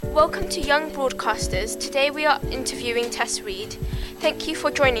Welcome to Young Broadcasters. Today we are interviewing Tess Read. Thank you for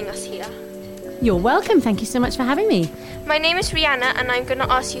joining us here. You're welcome. Thank you so much for having me. My name is Rihanna and I'm going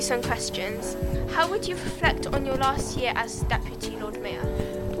to ask you some questions. How would you reflect on your last year as Deputy Lord Mayor?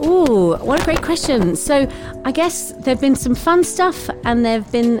 Ooh, what a great question. So I guess there have been some fun stuff and there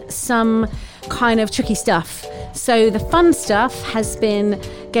have been some kind of tricky stuff. So the fun stuff has been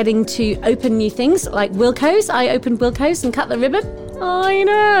getting to open new things like Wilko's. I opened Wilko's and cut the ribbon. I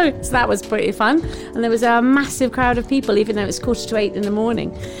know. So that was pretty fun. And there was a massive crowd of people, even though it was 7:45 in the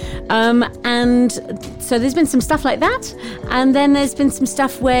morning. And so there's been some stuff like that. And then there's been some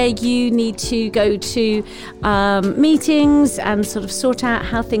stuff where you need to go to meetings and sort of sort out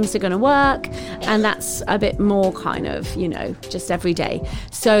how things are going to work. And that's a bit more kind of, just every day.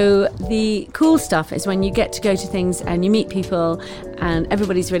 So the cool stuff is when you get to go to things and you meet people and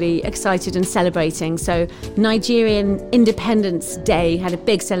everybody's really excited and celebrating. So Nigerian Independence Day had a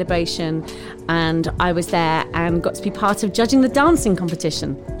big celebration and I was there and got to be part of judging the dancing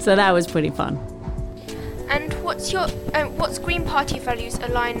competition. So that was pretty fun. And what's Green Party values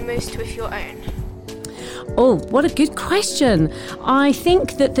align most with your own? Oh, what a good question. I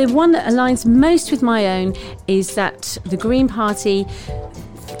think that the one that aligns most with my own is that the Green Party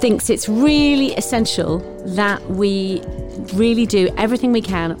thinks it's really essential that we really do everything we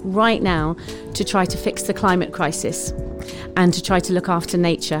can right now to try to fix the climate crisis and to try to look after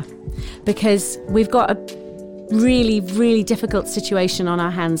nature, because we've got a really, really difficult situation on our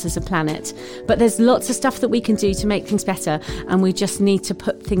hands as a planet, but there's lots of stuff that we can do to make things better, and we just need to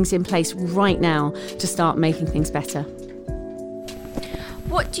put things in place right now to start making things better.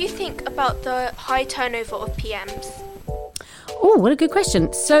 What do you think about the high turnover of PMs? Oh, what a good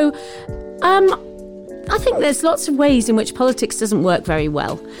question. So, I think there's lots of ways in which politics doesn't work very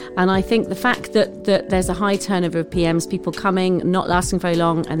well. And I think the fact that there's a high turnover of PMs, people coming, not lasting very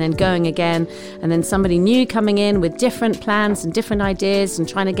long, and then going again, and then somebody new coming in with different plans and different ideas and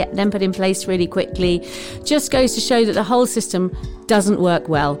trying to get them put in place really quickly, just goes to show that the whole system doesn't work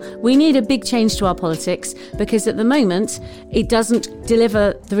well. We need a big change to our politics because at the moment it doesn't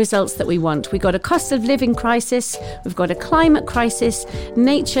deliver the results that we want. We've got a cost of living crisis, we've got a climate crisis,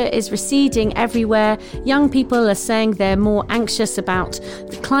 nature is receding everywhere. Young people are saying they're more anxious about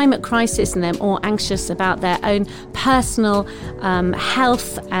the climate crisis and they're more anxious about their own personal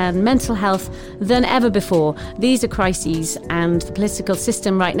health and mental health than ever before. These are crises and the political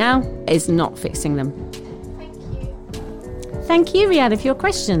system right now is not fixing them. Thank you, Rihanna, for your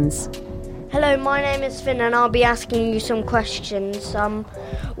questions. Hello, my name is Finn and I'll be asking you some questions.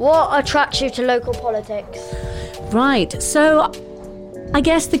 What attracts you to local politics? Right, so I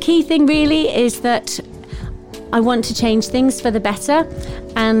guess the key thing really is that I want to change things for the better,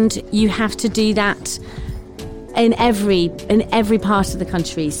 and you have to do that in every part of the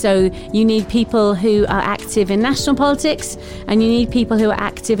country. So you need people who are active in national politics and you need people who are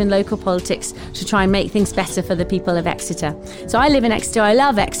active in local politics to try and make things better for the people of Exeter. So I live in Exeter, I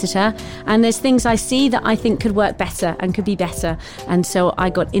love Exeter, and there's things I see that I think could work better and could be better, and so I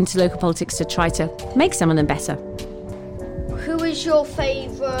got into local politics to try to make some of them better. Who is your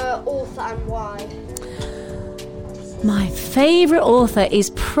favourite author and why? My favourite author is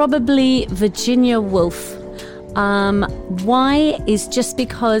probably Virginia Woolf. Why is just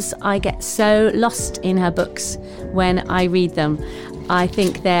because I get so lost in her books when I read them. I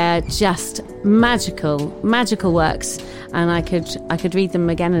think they're just magical works, and I could read them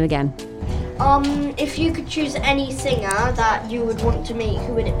again and again. If you could choose any singer that you would want to meet,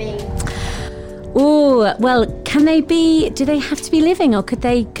 who would it be? Oh, well, do they have to be living, or could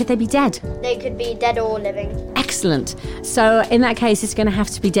they be dead? They could be dead or living. Excellent. So in that case, it's going to have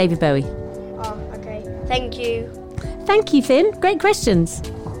to be David Bowie. Oh, okay. Thank you. Thank you, Finn. Great questions.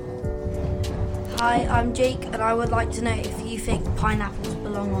 Hi, I'm Jake, and I would like to know if you think pineapples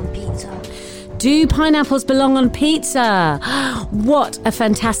belong on pizza. Do pineapples belong on pizza? What a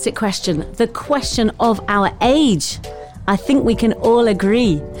fantastic question. The question of our age. I think we can all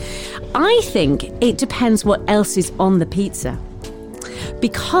agree. I think it depends what else is on the pizza.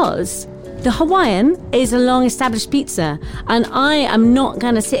 Because the Hawaiian is a long-established pizza, and I am not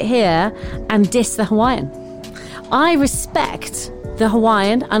going to sit here and diss the Hawaiian. I respect the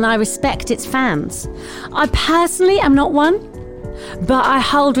Hawaiian and I respect its fans. I personally am not one, but I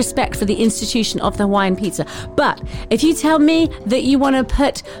hold respect for the institution of the Hawaiian pizza. But if you tell me that you want to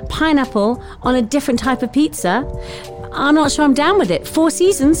put pineapple on a different type of pizza, I'm not sure I'm down with it. Four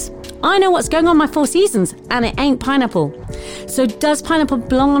Seasons. I know what's going on my Four Seasons, and it ain't pineapple. So does pineapple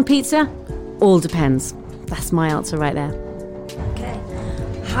belong on pizza? All depends. That's my answer right there. Okay.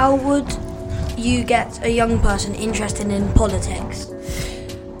 How would you get a young person interested in politics?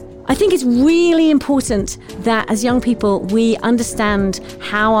 I think it's really important that as young people we understand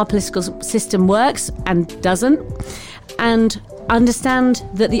how our political system works and doesn't, and understand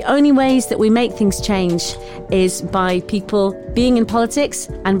that the only ways that we make things change is by people being in politics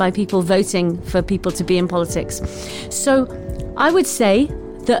and by people voting for people to be in politics. So I would say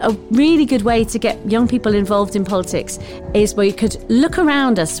that a really good way to get young people involved in politics is where you could look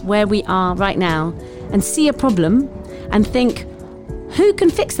around us where we are right now and see a problem and think, who can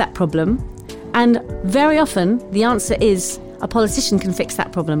fix that problem? And very often the answer is a politician can fix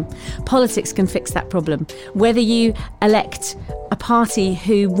that problem. Politics can fix that problem. Whether you elect a party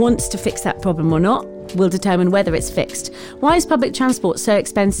who wants to fix that problem or not will determine whether it's fixed. Why is public transport so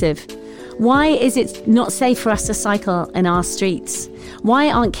expensive? Why is it not safe for us to cycle in our streets?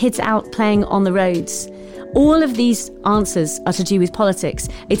 Why aren't kids out playing on the roads? All of these answers are to do with politics.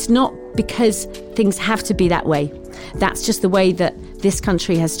 It's not because things have to be that way. That's just the way that this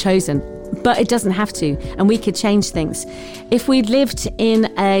country has chosen. But it doesn't have to, and we could change things. If we'd lived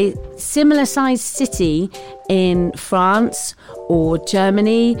in a similar sized city in France or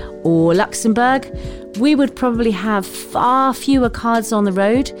Germany or Luxembourg, we would probably have far fewer cars on the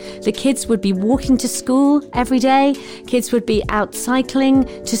road. The kids would be walking to school every day. Kids would be out cycling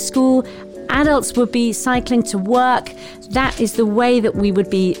to school. Adults would be cycling to work. That is the way that we would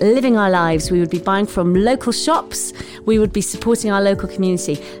be living our lives. We would be buying from local shops. We would be supporting our local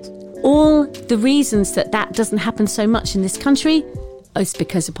community. All the reasons that doesn't happen so much in this country is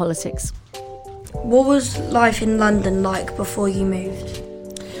because of politics. What was life in London like before you moved?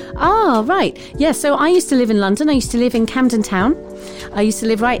 Ah, right. Yeah, so I used to live in London. I used to live in Camden Town. I used to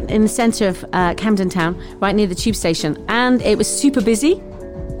live right in the centre of Camden Town, right near the tube station. And it was super busy.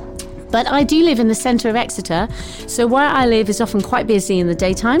 But I do live in the centre of Exeter, so where I live is often quite busy in the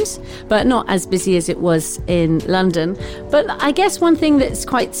daytimes, but not as busy as it was in London. But I guess one thing that's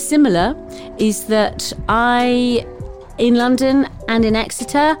quite similar is that in London and in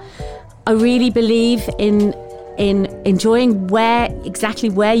Exeter, I really believe in enjoying exactly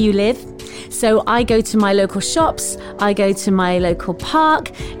where you live. So I go to my local shops, I go to my local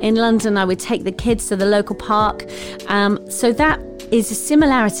park. In London, I would take the kids to the local park. So that is a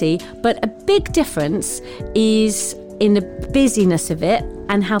similarity, but a big difference is in the busyness of it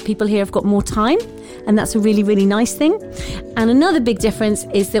and how people here have got more time. And that's a really, really nice thing. And another big difference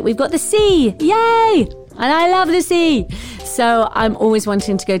is that we've got the sea. Yay! And I love the sea. So I'm always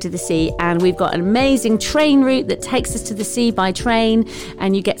wanting to go to the sea, and we've got an amazing train route that takes us to the sea by train,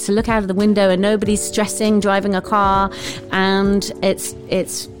 and you get to look out of the window and nobody's stressing driving a car, and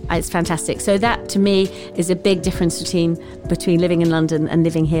it's fantastic. So that to me is a big difference between living in London and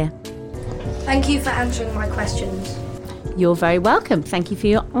living here. Thank you for answering my questions. You're very welcome. Thank you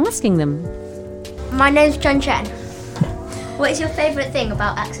for asking them. My name's Chen Chen. What is your favourite thing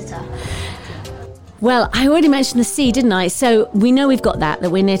about Exeter? Well, I already mentioned the sea, didn't I? So we know we've got that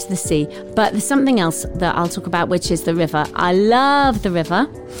we're near to the sea. But there's something else that I'll talk about, which is the river. I love the river.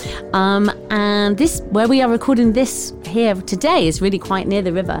 And this, where we are recording this here today, is really quite near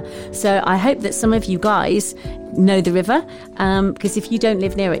the river. So I hope that some of you guys know the river, because if you don't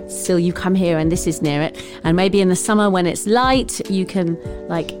live near it, still you come here and this is near it. And maybe in the summer when it's light, you can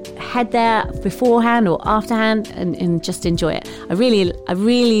head there beforehand or afterhand and just enjoy it. I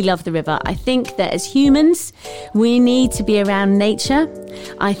really love the river. I think that as humans, we need to be around nature.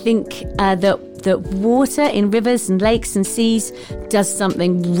 I think that water in rivers and lakes and seas does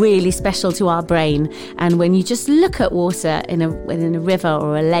something really special to our brain. And when you just look at water in a river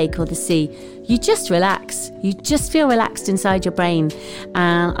or a lake or the sea, you just relax. You just feel relaxed inside your brain.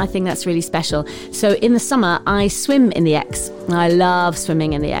 And I think that's really special. So in the summer, I swim in the Exe. I love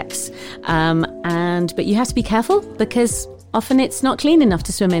swimming in the Exe. But you have to be careful because often it's not clean enough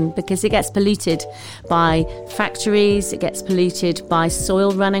to swim in because it gets polluted by factories, it gets polluted by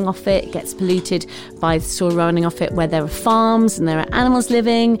soil running off it, it gets polluted by soil running off it where there are farms and there are animals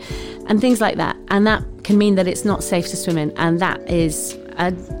living and things like that. And that can mean that it's not safe to swim in. And that is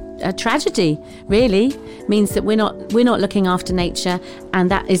a tragedy, really. It means that we're not looking after nature, and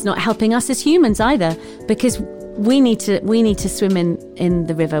that is not helping us as humans either, because we need to swim in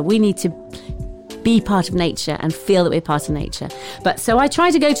the river. We need to be part of nature and feel that we're part of nature. But so I try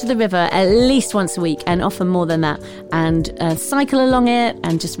to go to the river at least once a week, and often more than that, and cycle along it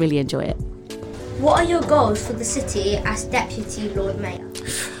and just really enjoy it. What are your goals for the city as Deputy Lord Mayor?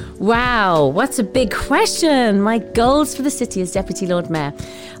 Wow, what's a big question? My goals for the city as Deputy Lord Mayor.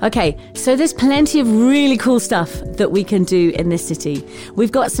 Okay, so there's plenty of really cool stuff that we can do in this city.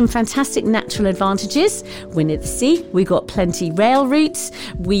 We've got some fantastic natural advantages. We're near the sea. We've got plenty rail routes.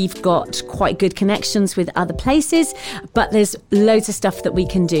 We've got quite good connections with other places, but there's loads of stuff that we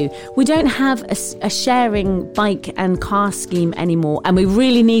can do. We don't have a sharing bike and car scheme anymore, and we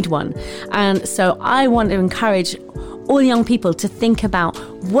really need one. And so I want to encourage all young people to think about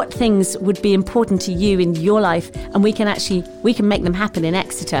what things would be important to you in your life, and we can make them happen in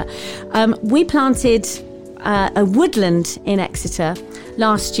Exeter. We planted a woodland in Exeter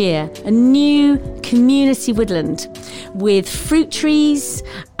last year, a new community woodland with fruit trees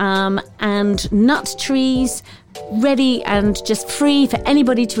and nut trees, ready and just free for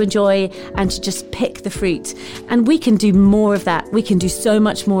anybody to enjoy and to just pick the fruit. And we can do more of that. We can do so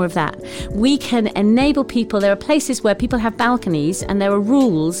much more of that. We can enable people. There are places where people have balconies and there are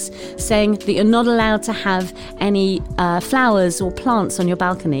rules saying that you're not allowed to have any flowers or plants on your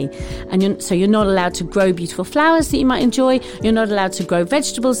balcony. And so you're not allowed to grow beautiful flowers that you might enjoy. You're not allowed to grow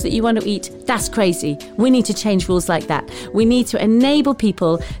vegetables that you want to eat. That's crazy. We need to change rules like that. We need to enable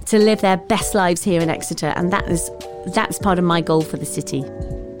people to live their best lives here in Exeter, and that's part of my goal for the city.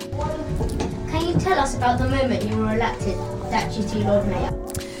 Can you tell us about the moment you were elected Deputy Lord Mayor?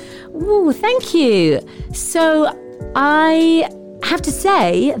 Oh, thank you. So I have to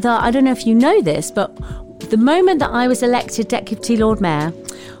say that I don't know if you know this, but the moment that I was elected Deputy Lord Mayor,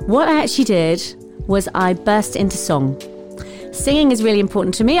 what I actually did was I burst into song. Singing is really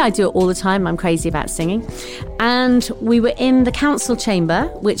important to me. I do it all the time. I'm crazy about singing. And we were in the council chamber,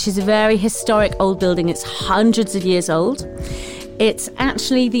 which is a very historic old building. It's hundreds of years old. It's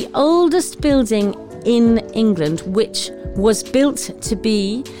actually the oldest building in England, which was built to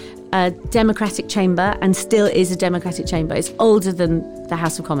be a democratic chamber and still is a democratic chamber. It's older than the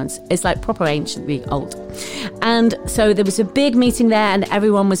House of Commons. It's like proper anciently old. And so there was a big meeting there and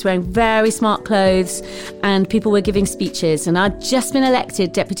everyone was wearing very smart clothes and people were giving speeches, and I'd just been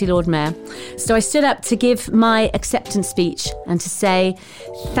elected Deputy Lord Mayor. So I stood up to give my acceptance speech and to say,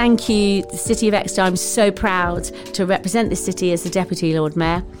 thank you, the City of Exeter. I'm so proud to represent this city as the Deputy Lord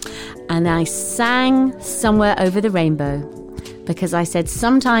Mayor. And I sang Somewhere Over the Rainbow, because I said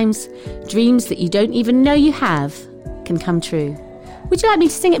sometimes dreams that you don't even know you have can come true. Would you like me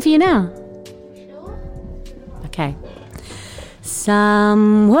to sing it for you now? Sure. Okay.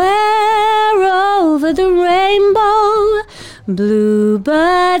 Somewhere over the rainbow,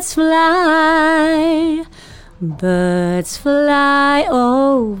 bluebirds fly. Birds fly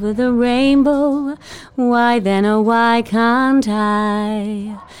over the rainbow. Why then, oh, why can't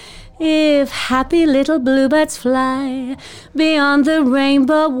I? If happy little bluebirds fly beyond the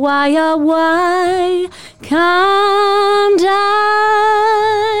rainbow, why, oh, why can't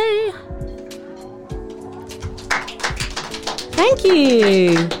I? Thank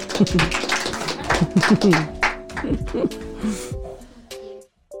you.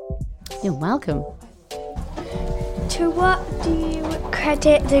 You're welcome. To what do you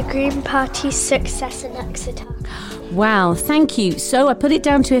credit the Green Party's success in Exeter? Wow, thank you. So I put it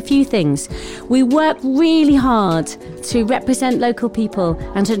down to a few things. We work really hard to represent local people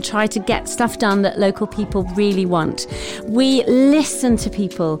and to try to get stuff done that local people really want. We listen to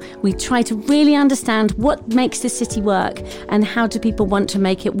people. We try to really understand what makes the city work and how do people want to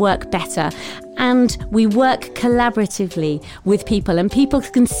make it work better. And we work collaboratively with people, and people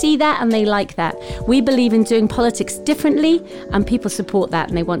can see that and they like that. We believe in doing politics differently, and people support that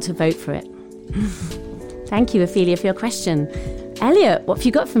and they want to vote for it. Thank you, Ophelia, for your question. Elliot, what have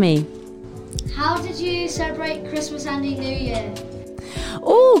you got for me? How did you celebrate Christmas and the New Year?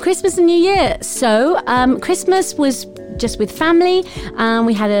 Oh, Christmas and New Year. So Christmas was just with family.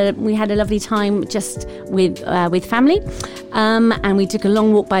 We had a lovely time just with family, and we took a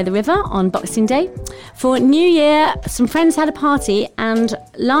long walk by the river on Boxing Day. For New Year, some friends had a party, and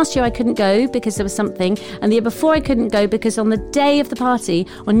last year I couldn't go because there was something, and the year before I couldn't go because on the day of the party,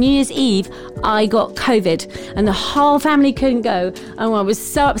 on New Year's Eve, I got COVID, and the whole family couldn't go. Oh, I was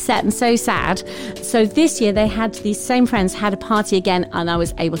so upset and so sad. So this year these same friends had a party again, and I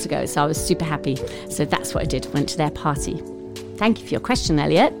was able to go, so I was super happy. So that's what I did, went to their party. Thank you for your question,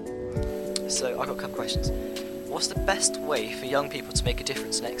 Elliot. So I've got a couple of questions. What's the best way for young people to make a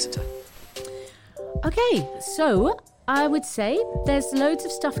difference in Exeter? Okay, so I would say there's loads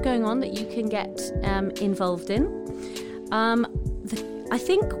of stuff going on that you can get involved in. I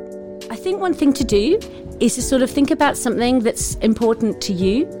think one thing to do is to sort of think about something that's important to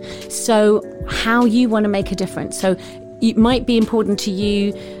you. So how you want to make a difference. So it might be important to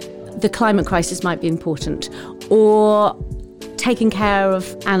you, the climate crisis might be important, or taking care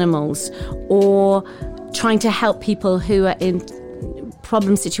of animals or trying to help people who are in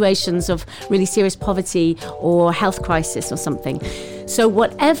problem situations of really serious poverty or health crisis or something. So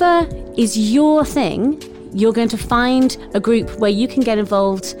whatever is your thing, you're going to find a group where you can get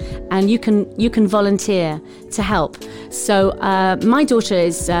involved and you can volunteer to help. So my daughter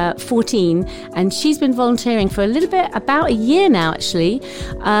is 14 and she's been volunteering for about a year now actually,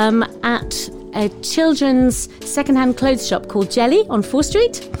 at a children's second-hand clothes shop called Jelly on 4th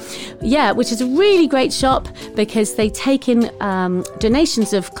Street. Yeah, which is a really great shop because they take in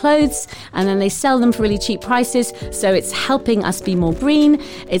donations of clothes and then they sell them for really cheap prices. So it's helping us be more green.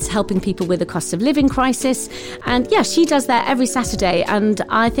 It's helping people with the cost of living crisis. And yeah, she does that every Saturday. And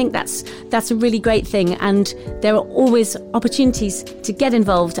I think that's a really great thing. And there are always opportunities to get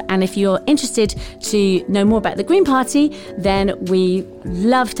involved. And if you're interested to know more about the Green Party, then we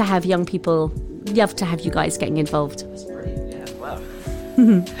love to have young people. Love to have you guys getting involved. That's brilliant, yeah, wow.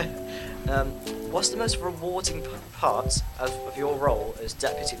 What's the most rewarding part of your role as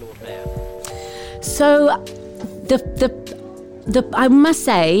Deputy Lord Mayor? So, I must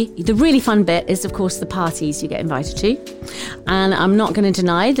say, the really fun bit is, of course, the parties you get invited to. And I'm not going to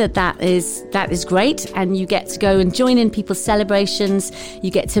deny that is great. And you get to go and join in people's celebrations. You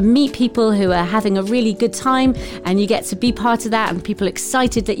get to meet people who are having a really good time and you get to be part of that and people are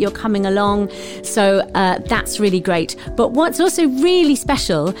excited that you're coming along. So that's really great. But what's also really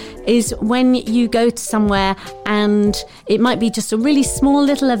special is when you go to somewhere and it might be just a really small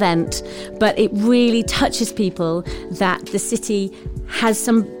little event, but it really touches people that the city has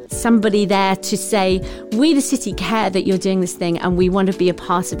somebody there to say, we the city care that you're doing this thing and we want to be a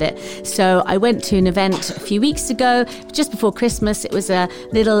part of it. So I went to an event a few weeks ago, just before Christmas. It was a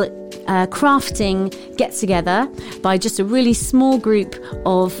little crafting get-together by just a really small group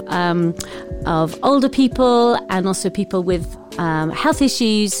of older people and also people with health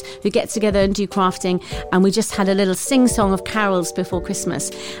issues who get together and do crafting, and we just had a little sing-song of carols before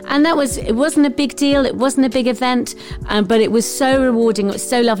Christmas. And it wasn't a big deal, it wasn't a big event, but it was so rewarding, it was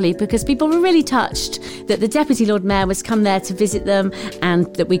so lovely because people were really touched that the Deputy Lord Mayor was come there to visit them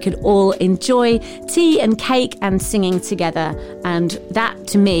and that we could all enjoy tea and cake and singing together. And that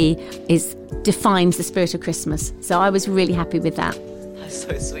to me defines the spirit of Christmas. So I was really happy with that. That's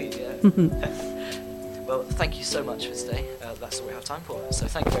so sweet, yeah. Well, thank you so much for today. That's all we have time for. So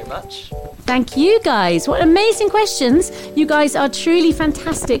thank you very much. Thank you guys. What amazing questions. You guys are truly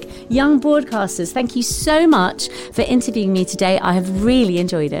fantastic young broadcasters. Thank you so much for interviewing me today. I have really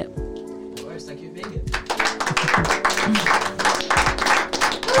enjoyed it. No worries, thank you for being here.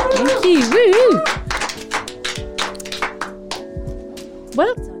 Thank you. Woo!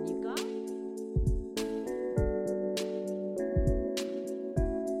 Well done.